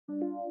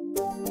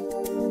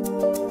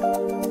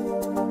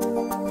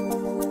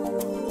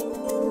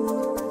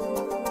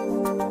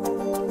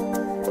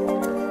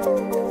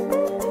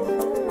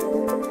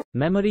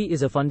Memory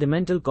is a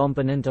fundamental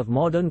component of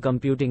modern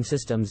computing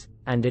systems,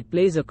 and it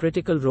plays a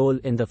critical role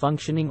in the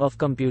functioning of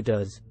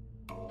computers.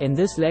 In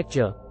this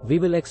lecture, we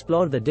will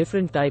explore the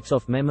different types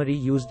of memory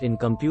used in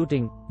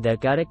computing, their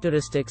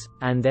characteristics,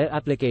 and their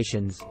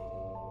applications.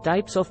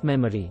 Types of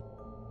memory.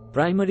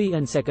 Primary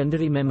and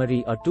secondary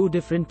memory are two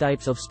different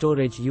types of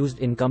storage used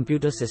in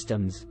computer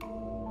systems.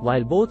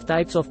 While both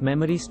types of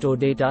memory store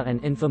data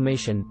and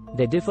information,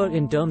 they differ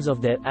in terms of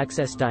their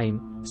access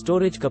time,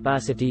 storage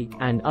capacity,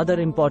 and other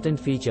important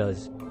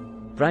features.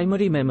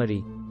 Primary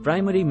memory.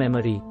 Primary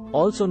memory,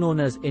 also known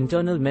as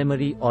internal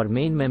memory or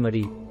main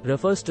memory,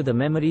 refers to the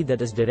memory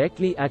that is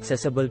directly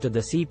accessible to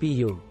the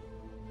CPU.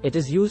 It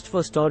is used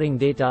for storing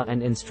data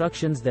and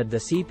instructions that the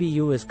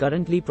CPU is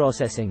currently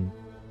processing.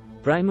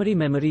 Primary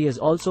memory is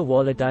also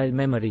volatile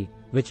memory,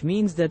 which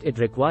means that it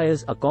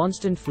requires a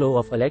constant flow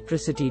of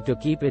electricity to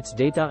keep its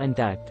data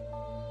intact.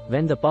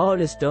 When the power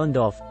is turned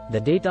off, the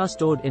data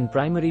stored in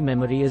primary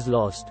memory is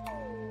lost.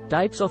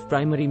 Types of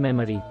primary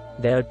memory.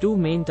 There are two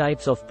main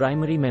types of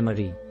primary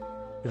memory.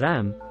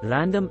 RAM,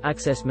 random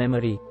access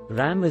memory.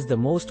 RAM is the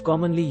most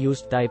commonly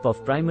used type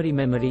of primary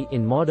memory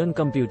in modern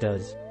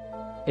computers.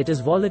 It is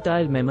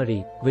volatile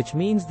memory, which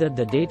means that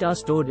the data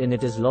stored in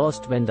it is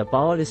lost when the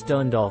power is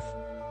turned off.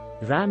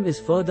 RAM is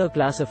further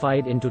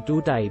classified into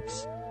two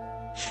types.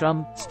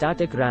 SRAM,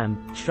 static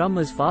RAM. SRAM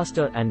is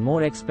faster and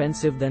more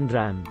expensive than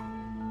RAM.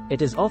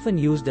 It is often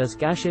used as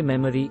cache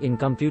memory in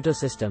computer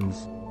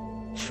systems.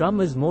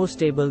 SRAM is more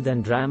stable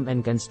than RAM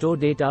and can store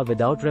data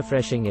without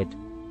refreshing it.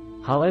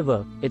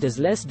 However, it is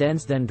less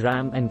dense than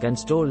RAM and can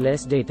store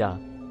less data.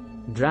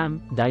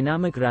 DRAM,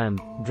 dynamic RAM.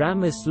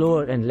 DRAM is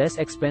slower and less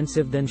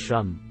expensive than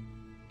SRAM.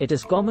 It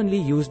is commonly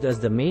used as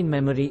the main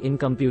memory in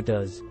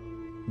computers.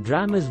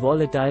 DRAM is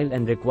volatile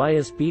and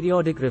requires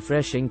periodic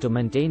refreshing to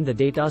maintain the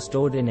data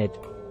stored in it.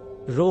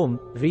 ROM,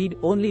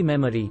 read-only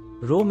memory.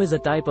 ROM is a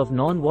type of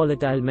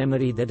non-volatile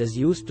memory that is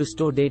used to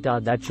store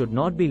data that should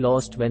not be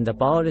lost when the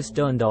power is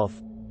turned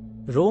off.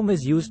 ROM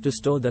is used to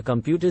store the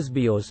computer's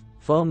BIOS,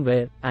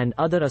 firmware, and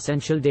other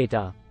essential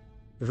data.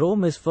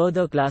 ROM is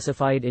further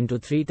classified into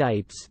three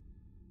types.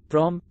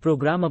 PROM,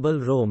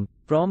 programmable ROM.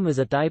 PROM is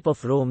a type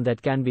of ROM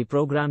that can be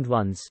programmed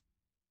once.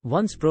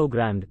 Once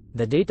programmed,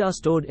 the data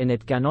stored in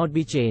it cannot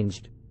be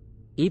changed.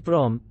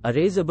 EPROM,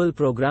 erasable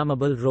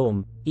programmable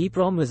ROM.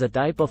 EPROM is a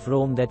type of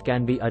ROM that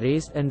can be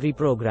erased and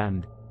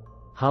reprogrammed.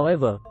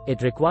 However,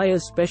 it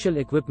requires special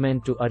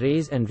equipment to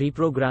erase and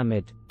reprogram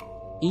it.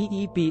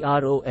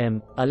 EEPROM,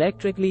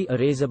 electrically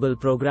erasable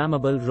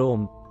programmable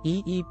ROM.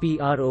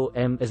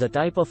 EEPROM is a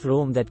type of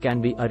ROM that can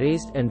be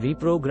erased and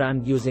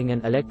reprogrammed using an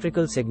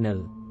electrical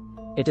signal.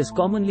 It is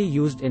commonly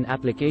used in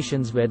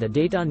applications where the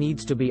data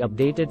needs to be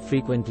updated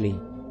frequently.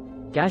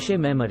 Cache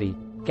memory.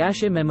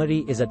 Cache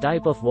memory is a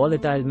type of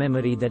volatile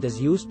memory that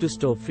is used to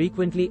store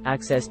frequently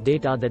accessed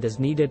data that is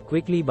needed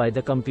quickly by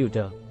the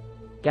computer.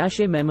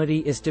 Cache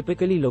memory is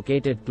typically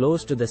located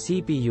close to the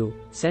CPU,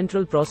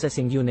 central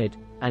processing unit,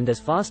 and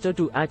is faster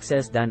to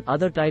access than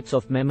other types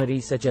of memory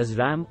such as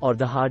RAM or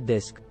the hard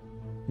disk.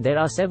 There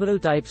are several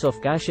types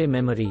of cache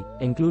memory,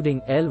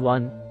 including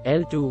L1,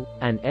 L2,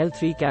 and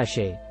L3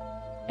 cache.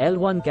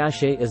 L1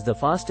 cache is the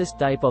fastest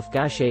type of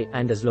cache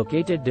and is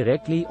located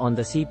directly on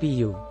the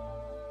CPU.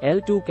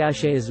 L2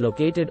 cache is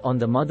located on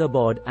the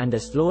motherboard and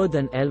is slower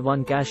than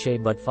L1 cache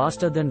but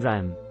faster than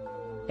RAM.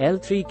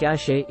 L3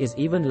 cache is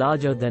even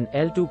larger than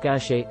L2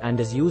 cache and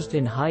is used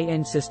in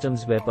high-end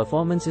systems where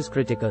performance is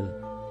critical.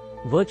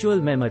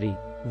 Virtual memory.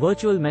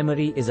 Virtual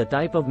memory is a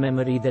type of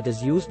memory that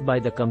is used by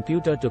the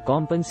computer to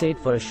compensate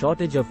for a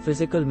shortage of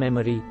physical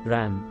memory,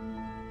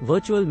 RAM.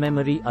 Virtual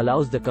memory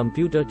allows the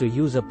computer to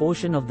use a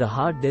portion of the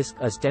hard disk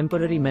as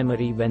temporary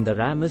memory when the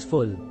RAM is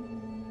full.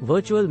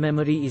 Virtual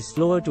memory is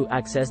slower to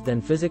access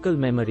than physical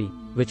memory,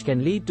 which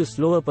can lead to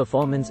slower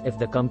performance if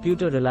the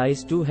computer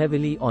relies too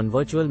heavily on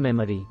virtual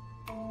memory.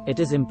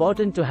 It is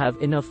important to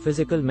have enough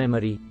physical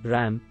memory,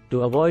 RAM,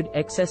 to avoid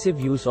excessive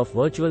use of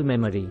virtual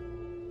memory.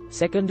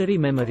 Secondary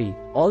memory,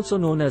 also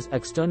known as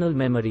external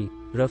memory,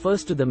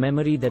 refers to the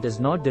memory that is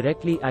not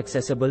directly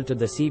accessible to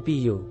the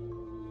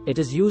CPU. It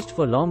is used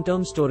for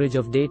long-term storage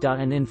of data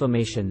and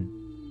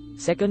information.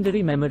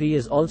 Secondary memory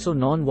is also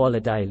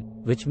non-volatile,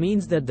 which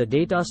means that the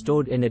data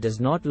stored in it is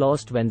not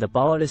lost when the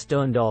power is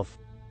turned off.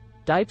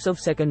 Types of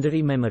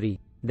secondary memory.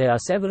 There are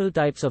several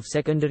types of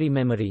secondary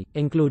memory,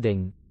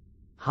 including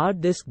hard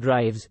disk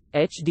drives,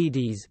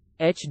 HDDs.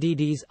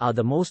 HDDs are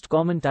the most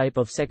common type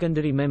of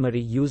secondary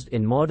memory used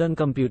in modern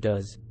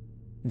computers.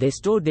 They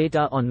store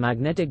data on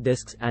magnetic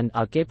disks and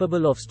are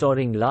capable of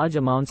storing large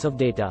amounts of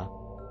data.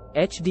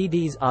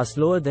 HDDs are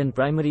slower than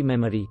primary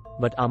memory,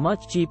 but are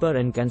much cheaper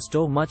and can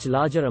store much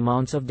larger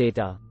amounts of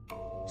data.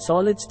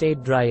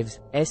 Solid-state drives,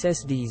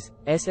 SSDs.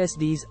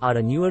 SSDs are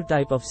a newer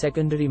type of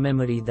secondary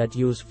memory that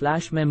use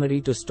flash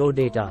memory to store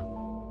data.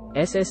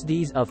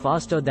 SSDs are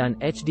faster than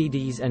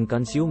HDDs and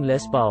consume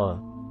less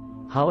power.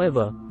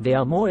 However, they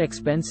are more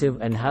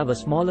expensive and have a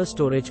smaller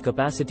storage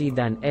capacity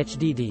than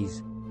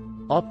HDDs.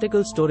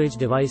 Optical storage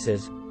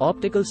devices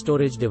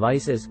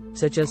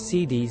such as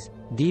CDs,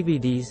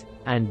 DVDs,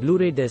 and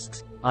Blu-ray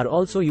discs are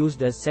also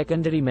used as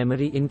secondary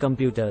memory in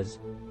computers.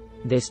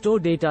 They store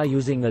data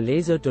using a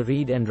laser to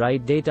read and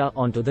write data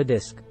onto the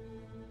disk.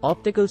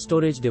 Optical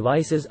storage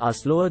devices are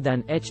slower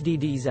than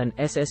HDDs and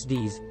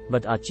SSDs,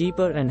 but are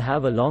cheaper and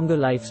have a longer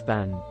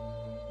lifespan.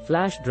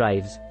 Flash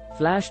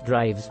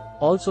drives,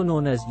 also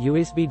known as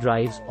USB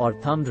drives or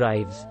thumb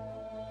drives.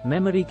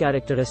 Memory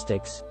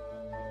characteristics.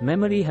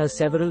 Memory has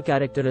several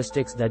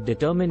characteristics that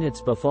determine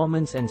its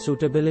performance and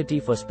suitability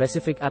for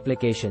specific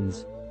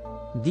applications.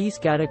 These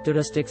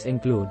characteristics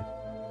include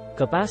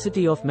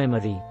capacity of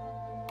memory.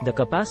 The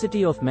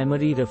capacity of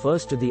memory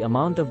refers to the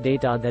amount of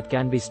data that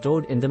can be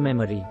stored in the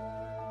memory.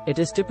 It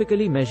is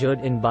typically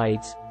measured in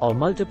bytes, or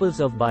multiples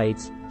of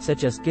bytes,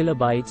 such as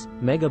kilobytes,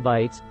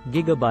 megabytes,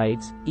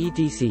 gigabytes,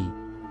 etc.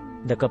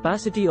 The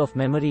capacity of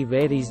memory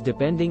varies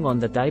depending on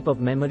the type of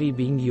memory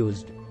being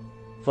used.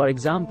 For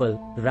example,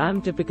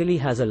 RAM typically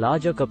has a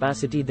larger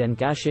capacity than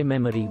cache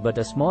memory but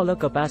a smaller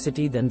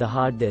capacity than the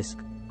hard disk.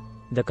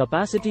 The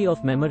capacity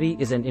of memory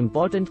is an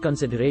important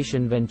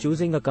consideration when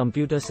choosing a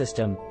computer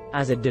system,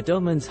 as it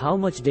determines how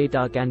much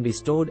data can be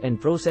stored and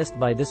processed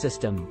by the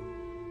system.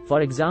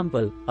 For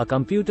example, a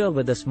computer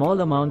with a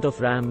small amount of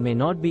RAM may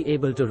not be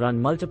able to run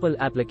multiple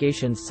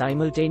applications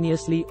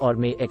simultaneously or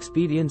may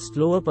experience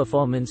slower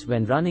performance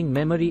when running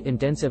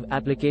memory-intensive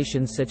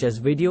applications such as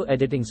video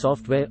editing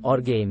software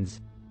or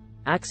games.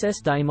 Access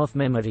time of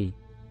memory.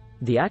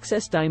 The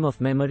access time of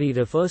memory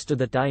refers to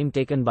the time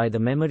taken by the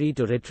memory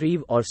to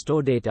retrieve or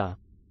store data.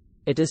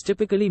 It is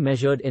typically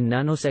measured in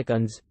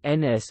nanoseconds,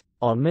 ns,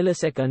 or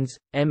milliseconds,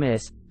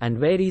 ms, and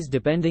varies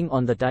depending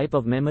on the type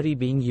of memory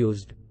being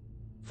used.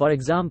 For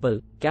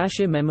example, cache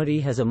memory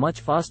has a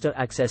much faster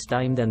access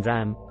time than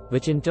RAM,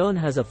 which in turn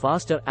has a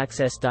faster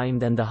access time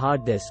than the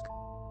hard disk.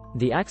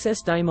 The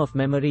access time of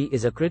memory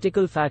is a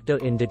critical factor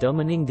in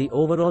determining the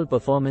overall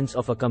performance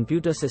of a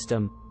computer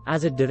system,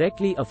 as it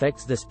directly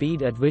affects the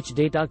speed at which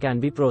data can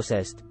be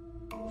processed.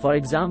 For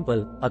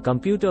example, a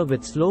computer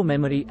with slow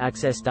memory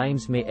access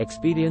times may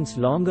experience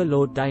longer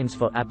load times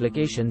for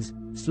applications,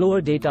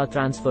 slower data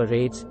transfer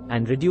rates,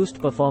 and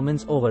reduced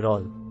performance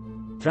overall.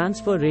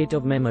 Transfer rate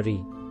of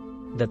memory.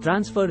 The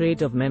transfer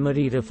rate of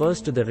memory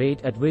refers to the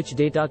rate at which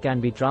data can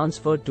be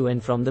transferred to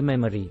and from the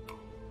memory.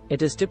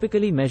 It is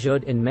typically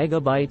measured in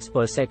megabytes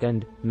per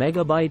second,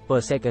 megabyte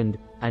per second,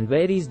 and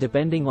varies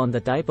depending on the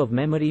type of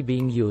memory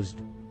being used.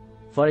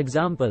 For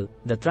example,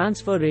 the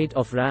transfer rate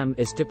of RAM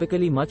is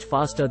typically much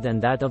faster than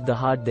that of the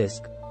hard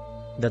disk.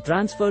 The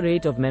transfer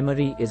rate of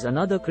memory is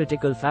another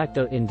critical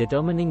factor in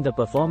determining the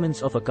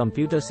performance of a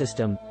computer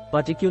system,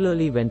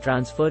 particularly when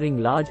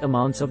transferring large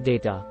amounts of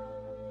data.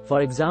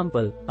 For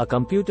example, a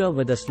computer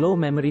with a slow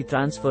memory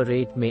transfer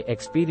rate may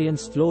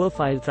experience slower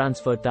file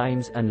transfer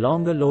times and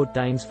longer load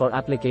times for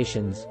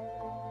applications.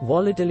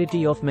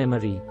 Volatility of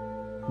memory.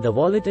 The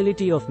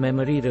volatility of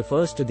memory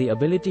refers to the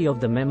ability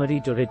of the memory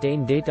to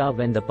retain data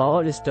when the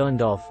power is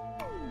turned off.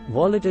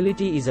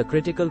 Volatility is a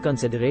critical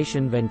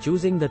consideration when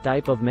choosing the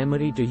type of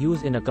memory to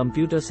use in a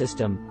computer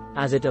system,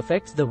 as it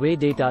affects the way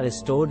data is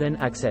stored and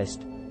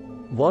accessed.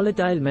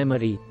 Volatile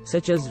memory,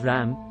 such as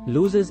RAM,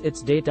 loses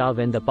its data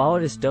when the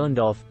power is turned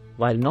off,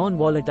 while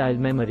non-volatile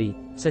memory,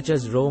 such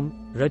as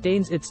ROM,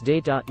 retains its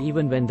data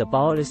even when the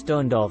power is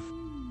turned off.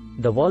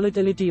 The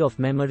volatility of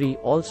memory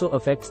also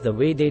affects the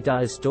way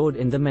data is stored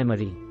in the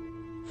memory.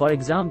 For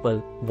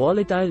example,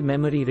 volatile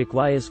memory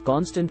requires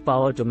constant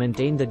power to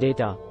maintain the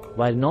data,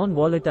 while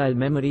non-volatile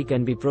memory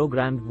can be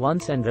programmed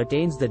once and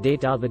retains the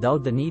data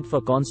without the need for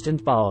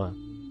constant power.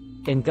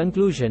 In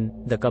conclusion,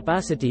 the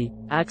capacity,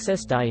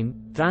 access time,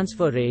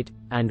 transfer rate,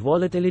 and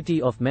volatility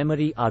of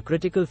memory are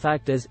critical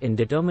factors in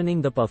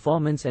determining the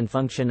performance and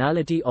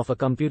functionality of a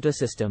computer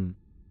system.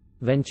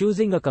 When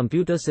choosing a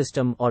computer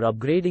system or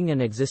upgrading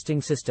an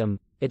existing system,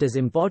 it is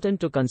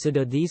important to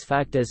consider these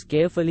factors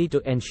carefully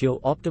to ensure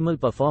optimal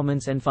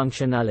performance and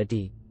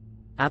functionality.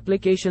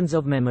 Applications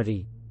of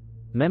memory.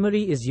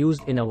 Memory is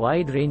used in a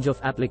wide range of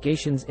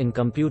applications in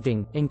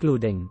computing,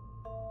 including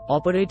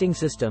operating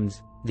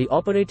systems. The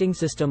operating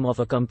system of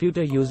a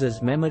computer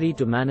uses memory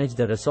to manage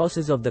the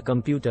resources of the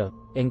computer,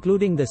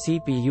 including the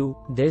CPU,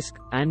 disk,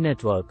 and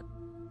network.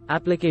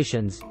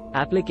 Applications,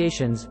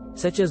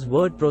 such as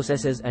word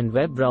processors and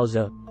web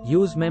browser,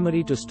 use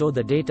memory to store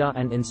the data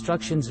and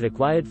instructions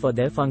required for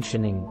their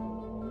functioning.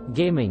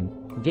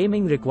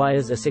 Gaming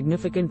requires a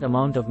significant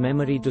amount of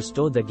memory to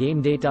store the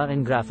game data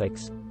and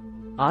graphics.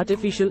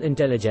 Artificial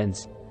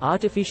intelligence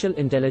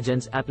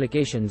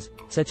applications,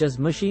 such as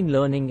machine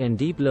learning and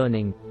deep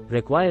learning,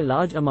 require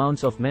large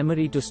amounts of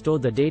memory to store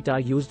the data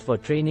used for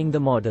training the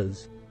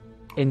models.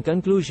 In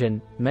conclusion,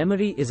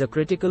 memory is a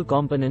critical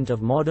component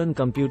of modern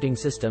computing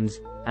systems,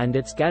 and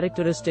its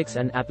characteristics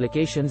and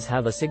applications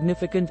have a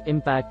significant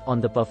impact on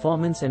the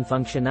performance and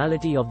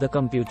functionality of the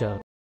computer.